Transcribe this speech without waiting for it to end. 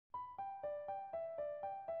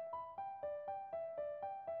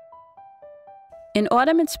In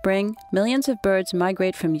autumn and spring, millions of birds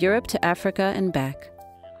migrate from Europe to Africa and back.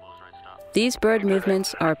 These bird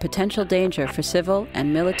movements are a potential danger for civil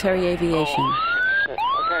and military aviation.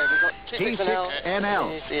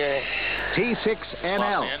 T6NL.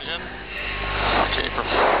 T6NL.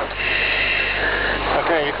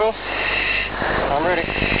 Okay, you cool? I'm ready.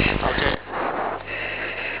 Okay.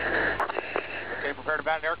 Okay, prepare to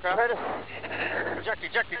abandon aircraft.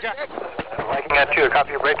 Eject. Liking at 2,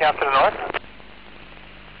 copy your brake out to the north.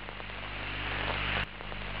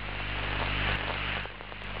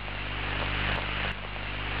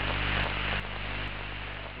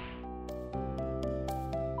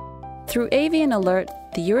 Through Avian Alert,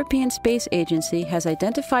 the European Space Agency has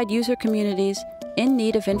identified user communities in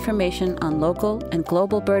need of information on local and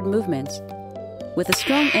global bird movements, with a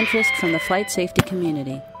strong interest from the flight safety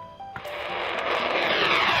community.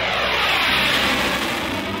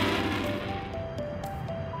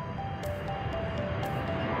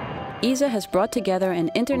 ESA has brought together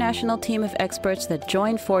an international team of experts that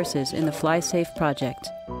join forces in the FlySafe project.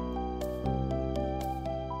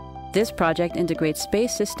 This project integrates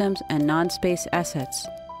space systems and non-space assets.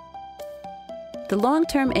 The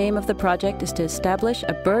long-term aim of the project is to establish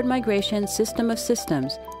a bird migration system of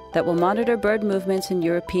systems that will monitor bird movements in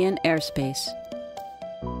European airspace.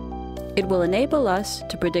 It will enable us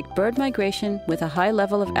to predict bird migration with a high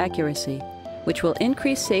level of accuracy, which will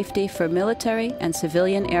increase safety for military and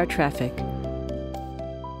civilian air traffic.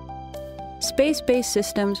 Space-based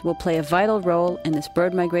systems will play a vital role in this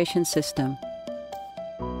bird migration system.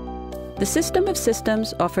 The system of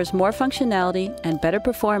systems offers more functionality and better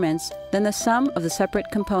performance than the sum of the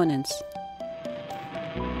separate components.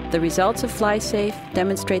 The results of FlySafe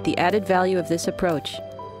demonstrate the added value of this approach.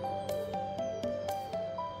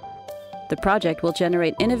 The project will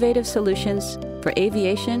generate innovative solutions for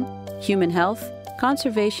aviation, human health,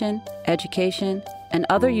 conservation, education, and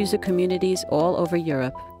other user communities all over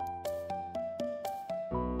Europe.